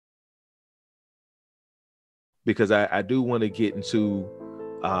because I do want to get into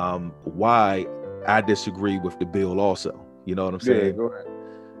why I disagree with the bill also. You know what I'm Yeah, saying? go ahead.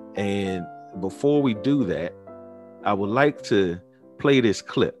 And before we do that, I would like to play this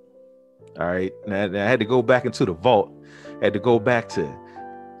clip. All right. Now I had to go back into the vault. I had to go back to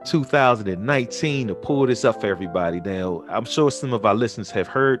 2019 to pull this up for everybody. Now, I'm sure some of our listeners have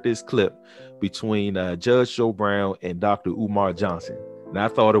heard this clip between Judge Joe Brown and Dr. Umar Johnson. And I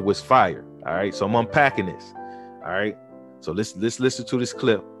thought it was fire. All right. So I'm unpacking this. All right. So let's listen to this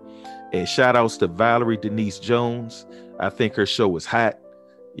clip. And shout outs to Valerie Denise Jones. I think her show was hot.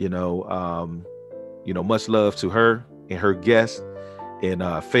 Much love to her and her guests. And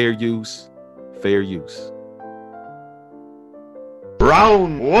fair use.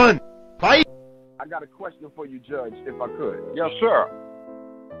 Round one, fight! I got a question for you, Judge, if I could. Yes, sir.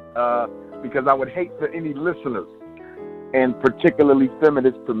 Because I would hate for any listeners, and particularly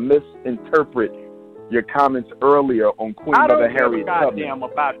feminists, to misinterpret your comments earlier on Queen Mother Harriet Tubman. I don't give a goddamn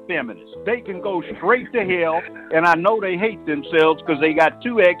about feminists. They can go straight to hell, and I know they hate themselves because they got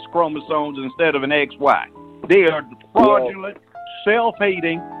two X chromosomes instead of an XY. They are fraudulent,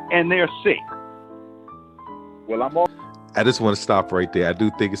 self-hating, and they're sick. Well, I'm all. I just want to stop right there. I do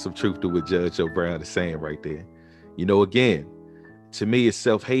think it's some truth to what Judge Joe Brown is saying right there. Again, to me, it's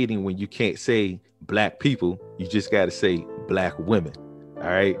self-hating when you can't say black people. You just got to say black women. All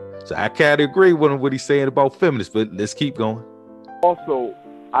right. So I kind of agree with him what he's saying about feminists, but let's keep going.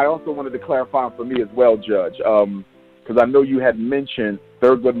 I also wanted to clarify for me as well, Judge, because I know you had mentioned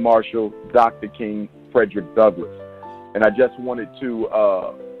Thurgood Marshall, Dr. King, Frederick Douglass, and I just wanted to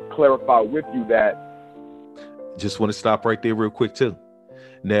clarify with you that. Just want to stop right there real quick too.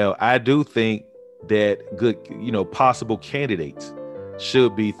 Now, I do think that good, possible candidates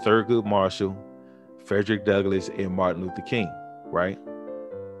should be Thurgood Marshall, Frederick Douglass, and Martin Luther King, right?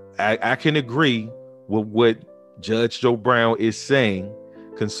 I can agree with what Judge Joe Brown is saying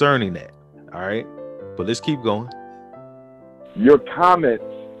concerning that, all right? But let's keep going. Your comments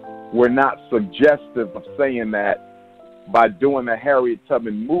were not suggestive of saying that by doing the Harriet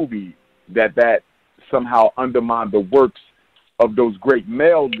Tubman movie that somehow undermined the works of those great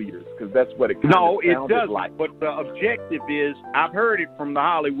male leaders, because that's what it kind of sounded like. But the objective is, I've heard it from the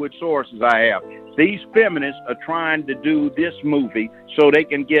Hollywood sources I have. These feminists are trying to do this movie so they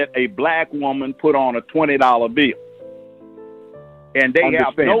can get a black woman put on a $20 bill. And they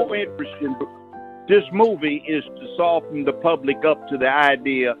have no interest in this movie is to soften the public up to the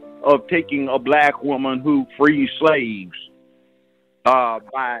idea of taking a black woman who frees slaves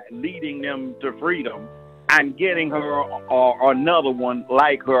by leading them to freedom and getting her or another one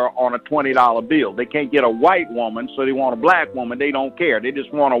like her on a $20 bill. They can't get a white woman, so they want a black woman. They don't care. They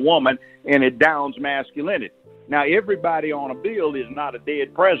just want a woman, and it downs masculinity. Now, everybody on a bill is not a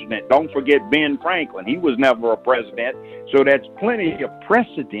dead president. Don't forget Ben Franklin. He was never a president, so that's plenty of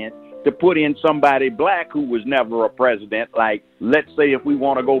precedent to put in somebody black who was never a president. Like, let's say if we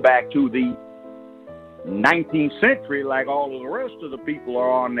want to go back to the 19th century, like all of the rest of the people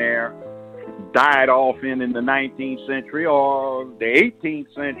are on there, died off in the 19th century or the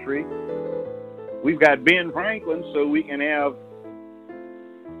 18th century. We've got Ben Franklin, so we can have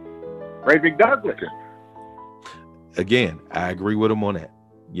Frederick Douglass. Again, I agree with him on that.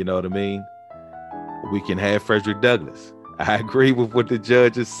 You know what I mean? We can have Frederick Douglass. I agree with what the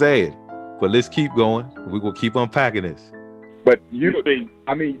judge is saying, but let's keep going. We're going to keep unpacking this. But do you?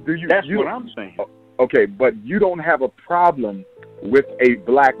 That's what I'm saying. Okay, but you don't have a problem with a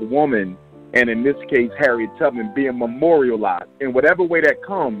black woman, and in this case, Harriet Tubman, being memorialized in whatever way that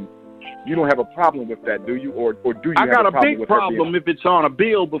comes. You don't have a problem with that, do you? Or do you? I got a big problem if it's on a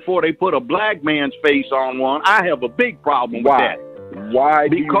bill before they put a black man's face on one. I have a big problem with that. Why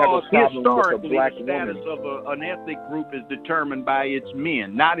do you have a problem with a black woman? Because historically, the status of an ethnic group is determined by its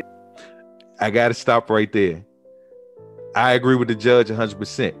men, not. I got to stop right there. I agree with the judge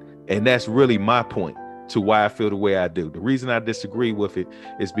 100%, and that's really my point to why I feel the way I do. The reason I disagree with it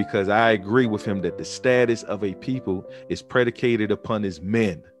is because I agree with him that the status of a people is predicated upon its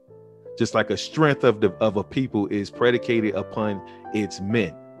men, just like a strength of a people is predicated upon its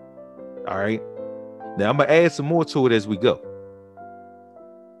men. All right. Now I'm gonna add some more to it as we go.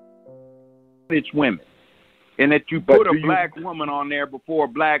 It's women. And that you put a black woman on there before a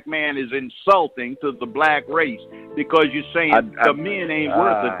black man is insulting to the black race because you're saying the men ain't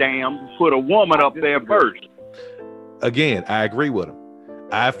worth a damn. Put a woman up there first. Again, I agree with him.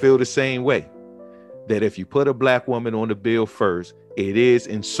 I feel the same way, that if you put a black woman on the bill first, it is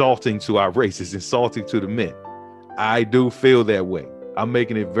insulting to our race. It's insulting to the men. I do feel that way. I'm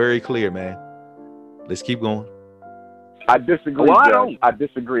making it very clear, man. Let's keep going. I disagree, Well, Judge. I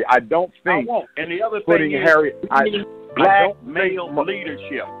disagree. I don't think And the other putting thing is, Harriet, black male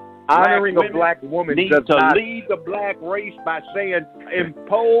leadership. Honoring a black woman need does to not lead the black race by saying,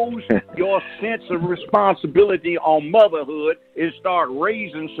 impose your sense of responsibility on motherhood and start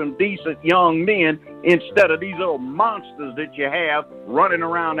raising some decent young men instead of these little monsters that you have running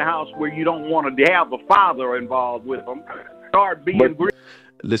around the house where you don't want to have a father involved with them. Start being.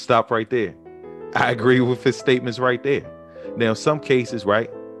 Let's stop right there. I agree with his statements right there. Now, some cases, right,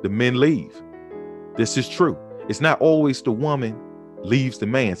 the men leave. This is true. It's not always the woman leaves the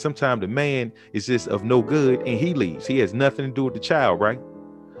man. Sometimes the man is just of no good and he leaves. He has nothing to do with the child, right?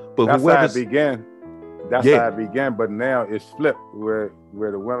 But that's how it began. That's how it began. But now it's flipped, where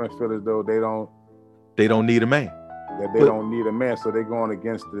the women feel as though they don't need a man. That they don't need a man, so they're going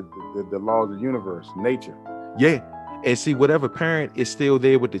against the laws of the universe, nature. Yeah. And see, whatever parent is still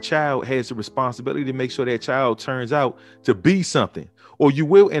there with the child has the responsibility to make sure that child turns out to be something, or you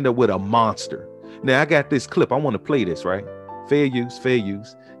will end up with a monster. Now, I got this clip. I want to play this, right? Fair use, fair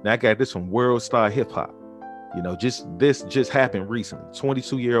use. Now, I got this from World Star Hip Hop. You know, this just happened recently.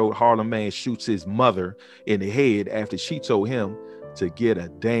 22-year-old Harlem man shoots his mother in the head after she told him to get a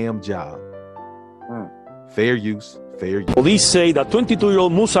damn job. Fair use. Police say that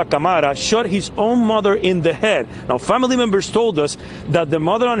 22-year-old Musa Camara shot his own mother in the head. Now, family members told us that the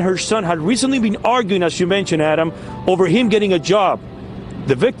mother and her son had recently been arguing, as you mentioned, Adam, over him getting a job.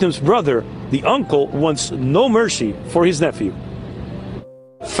 The victim's brother, the uncle, wants no mercy for his nephew.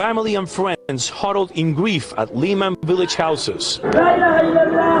 Family and friends huddled in grief at Layman village houses.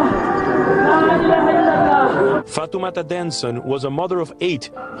 Fatoumata Denson was a mother of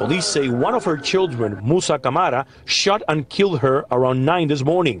 8. Police say one of her children, Musa Camara, shot and killed her around 9 this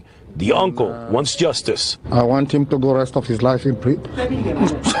morning. The uncle wants justice. I want him to go rest of his life in prison.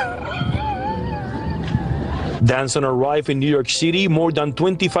 Danson arrived in New York City more than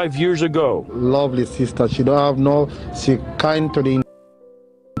 25 years ago. Lovely sister. She don't have no, she kind to the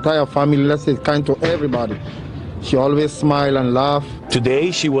entire family, let's say kind to everybody. She always smile and laugh. Today,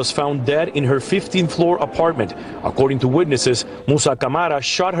 she was found dead in her 15th floor apartment. According to witnesses, Musa Camara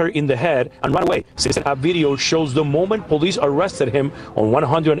shot her in the head and ran away. A video shows the moment police arrested him on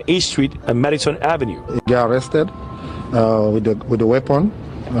 108th Street and Madison Avenue. He got arrested with the weapon.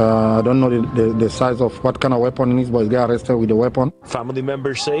 I don't know the size of what kind of weapon it is, but he got arrested with the weapon. Family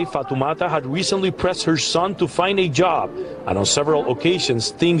members say Fatoumata had recently pressed her son to find a job, and on several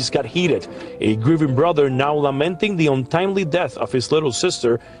occasions things got heated. A grieving brother, now lamenting the untimely death of his little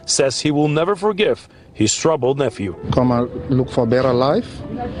sister, says he will never forgive his troubled nephew. Come and look for better life,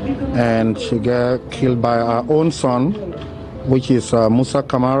 and she got killed by her own son, which is Musa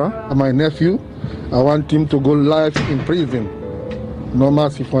Camara, my nephew. I want him to go life in prison. No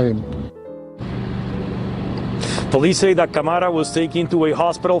mercy for him. Police say that Camara was taken to a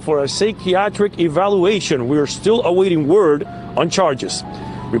hospital for a psychiatric evaluation. We are still awaiting word on charges.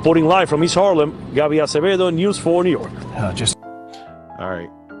 Reporting live from East Harlem, Gaby Acevedo, News 4 New York. All right.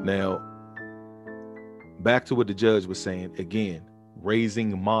 Now, back to what the judge was saying. Again,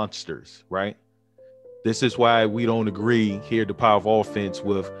 raising monsters, right? This is why we don't agree here, the power of offense,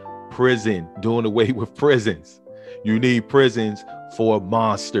 with prison, doing away with prisons. You need prisons for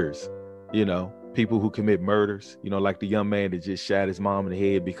monsters, you know, people who commit murders, you know, like the young man that just shot his mom in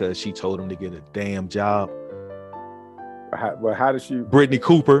the head because she told him to get a damn job. How did she? Brittany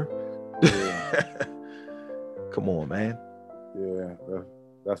Cooper. Yeah. Come on, man. Yeah,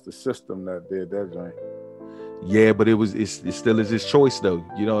 that's the system that did that joint. Yeah, but it still is his choice, though.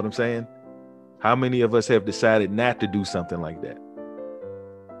 You know what I'm saying? How many of us have decided not to do something like that?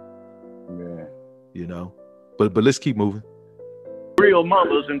 Yeah. You know, but let's keep moving. Real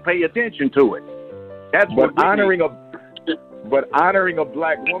mothers and pay attention to it. That's what honoring a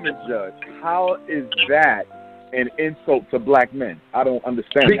black woman, Judge. How is that an insult to black men? I don't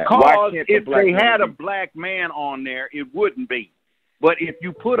understand that. Because if they had a black man on there, it wouldn't be. But if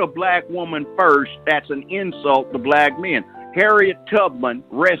you put a black woman first, that's an insult to black men. Harriet Tubman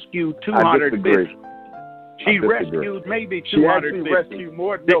rescued 250. She rescued maybe 250. She rescued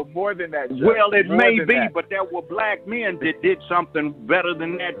more than that. Judge. Well, it may be, but there were black men that did something better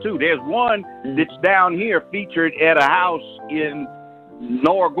than that too. There's one that's down here featured at a house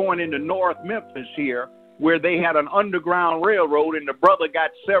going into North Memphis here, where they had an underground railroad, and the brother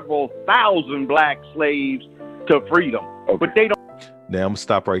got several thousand black slaves to freedom. Okay. But they don't. Now I'm gonna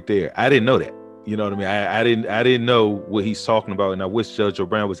stop right there. I didn't know that. You know what I mean? I didn't know what he's talking about, and I wish Judge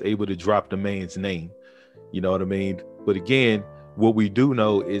O'Brien was able to drop the man's name. You know what I mean? But again, what we do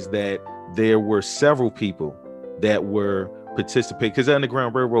know is that there were several people that were participate, because the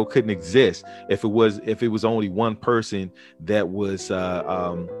Underground Railroad couldn't exist if it was only one person that was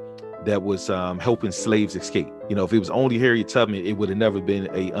helping slaves escape. You know, if it was only Harriet Tubman, it would have never been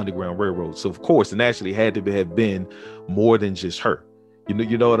a Underground Railroad. So of course, it naturally had to have been more than just her.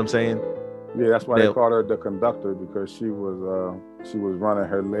 You know what I'm saying? Yeah, that's why they called her the conductor, because she was running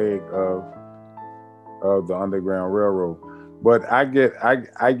her leg of the Underground Railroad. But I get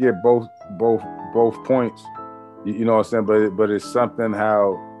both points. You know what I'm saying? But it's something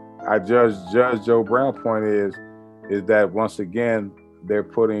how I judge Joe Brown point is that once again they're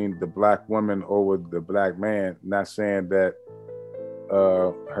putting the black woman over the black man. Not saying that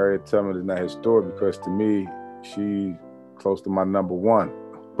Harriet Tubman is not historic, because to me she's close to my number one.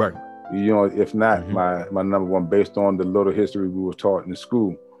 Right. You know, if not my number one, based on the little history we were taught in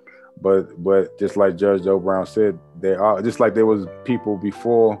school. But just like Judge Joe Brown said, they are just like there was people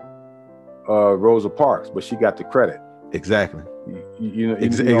before Rosa Parks, but she got the credit. Exactly. You know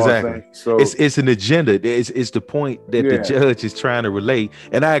exactly. So it's an agenda. It's the point that the judge is trying to relay,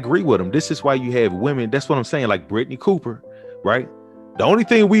 and I agree with him. This is why you have women. That's what I'm saying. Like Brittany Cooper, right? The only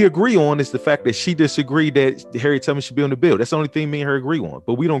thing we agree on is the fact that she disagreed that Harriet Tubman should be on the bill. That's the only thing me and her agree on.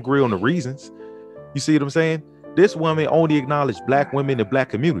 But we don't agree on the reasons. You see what I'm saying? This woman only acknowledged black women in black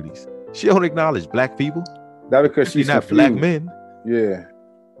communities. She don't acknowledge black people. That because she's not confused. Black men.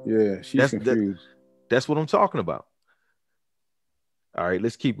 Yeah, she's confused. That's what I'm talking about. All right,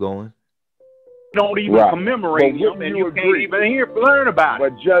 let's keep going. Don't even commemorate him, and you can't even learn about it.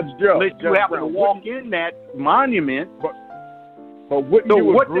 But Judge Joe, unless you happen to walk in that monument. But wouldn't you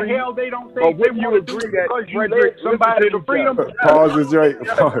what agree? The hell they don't think but they you want to do agree because that you led somebody to freedom? Pause is right.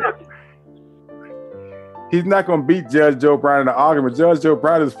 He's not going to beat Judge Joe Brown in the argument. Judge Joe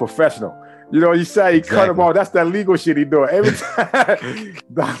Brown is professional. You know, you say he cut him off. That's that legal shit he doing. Every time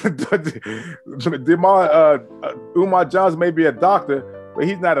Umar Johnson may be a doctor, but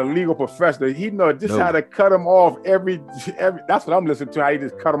he's not a legal professional. He knows just how to cut him off every. That's what I'm listening to. How he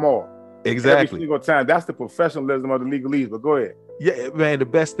just cut him off. Exactly. Every single time. That's the professionalism of the legalese. But go ahead. Yeah, man. The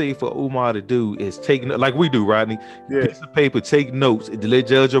best thing for Umar to do is take, like we do, Rodney. Yeah. Piece of paper, take notes, and let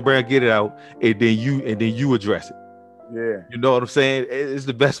Judge O'Brien get it out, and then you address it. Yeah. You know what I'm saying? It's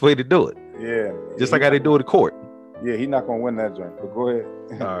the best way to do it. Yeah. Just like how they do it in court. Yeah, he's not gonna win that joint. But go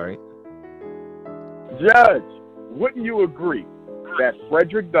ahead. All right. Judge, wouldn't you agree that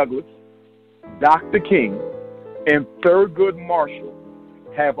Frederick Douglass, Dr. King, and Thurgood Marshall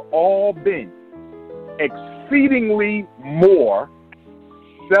have all been exceedingly more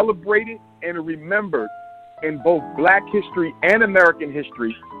celebrated and remembered in both Black history and American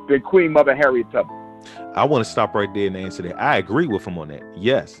history than Queen Mother Harriet Tubman? I want to stop right there and answer that. I agree with him on that.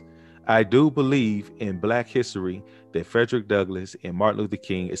 Yes, I do believe in Black history that Frederick Douglass and Martin Luther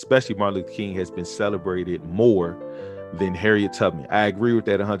King, especially Martin Luther King, has been celebrated more than Harriet Tubman. I agree with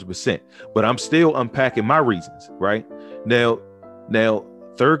that 100%. But I'm still unpacking my reasons, right? Now,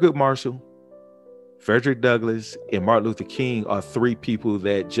 Thurgood Marshall, Frederick Douglass, and Martin Luther King are three people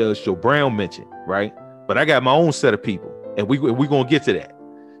that Judge Joe Brown mentioned, right? But I got my own set of people, and we're going to get to that.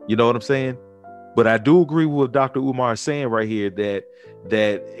 You know what I'm saying? But I do agree with what Dr. Umar is saying right here, that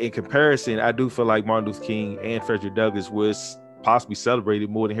in comparison, I do feel like Martin Luther King and Frederick Douglass was possibly celebrated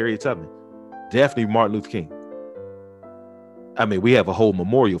more than Harriet Tubman. Definitely Martin Luther King. I mean, we have a whole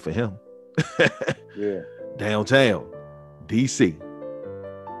memorial for him. Yeah. Downtown, D.C.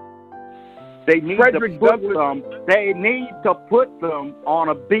 They need to put them on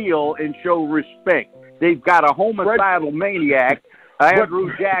a bill and show respect. They've got a homicidal maniac,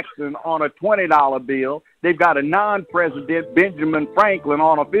 Andrew Jackson, on a $20 bill. They've got a non-president, Benjamin Franklin,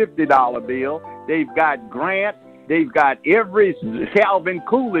 on a $50 bill. They've got Grant. They've got every Calvin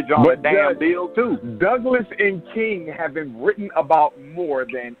Coolidge on a damn bill, too. Douglass and King have been written about more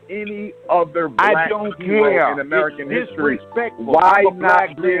than any other Black hero in American history. Why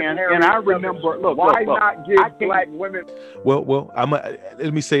not give? And I remember, not give Black women? Well,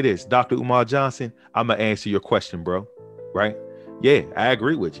 let me say this, Dr. Umar Johnson. I'm gonna answer your question, bro. Right? Yeah, I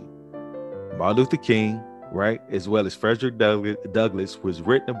agree with you. Martin Luther King, right, as well as Frederick Douglass, was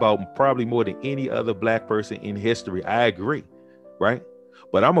written about probably more than any other Black person in history. I agree, right?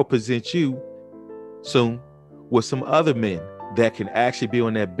 But I'm gonna present you soon with some other men that can actually be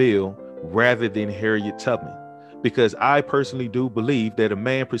on that bill rather than Harriet Tubman, because I personally do believe that a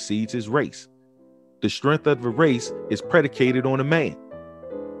man precedes his race. The strength of a race is predicated on a man.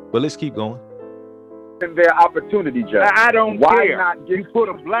 But let's keep going. Their opportunity, Judge. I don't care. Not you put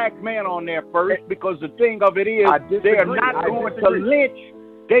a Black man on there first, because the thing of it is, they are not going to lynch.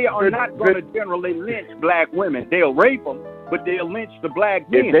 They are not going to generally lynch Black women. They'll rape them, but they'll lynch the black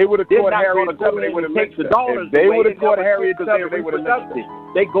men. If they would have They're caught not Harriet gonna go Tubman, in they and would have take lynched the her. daughters If they away would have and caught never Harriet took 'cause Tubman, they're they would have lynched her.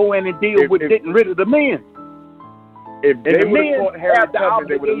 reproductive. They go in and deal with If- getting rid of the men. If And they the would have men caught Harriet have the Tubman,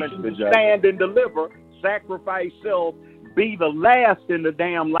 they would have lynched obligation the to judge. stand and deliver, sacrifice self, be the last in the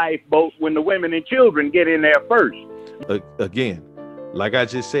damn lifeboat when the women and children get in there first. Again, like I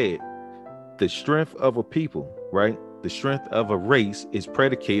just said, the strength of a people, right? The strength of a race is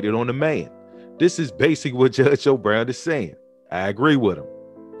predicated on the man. This is basically what Judge Joe Brown is saying. I agree with him.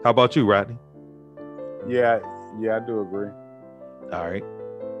 How about you, Rodney? Yeah, I do agree. All right.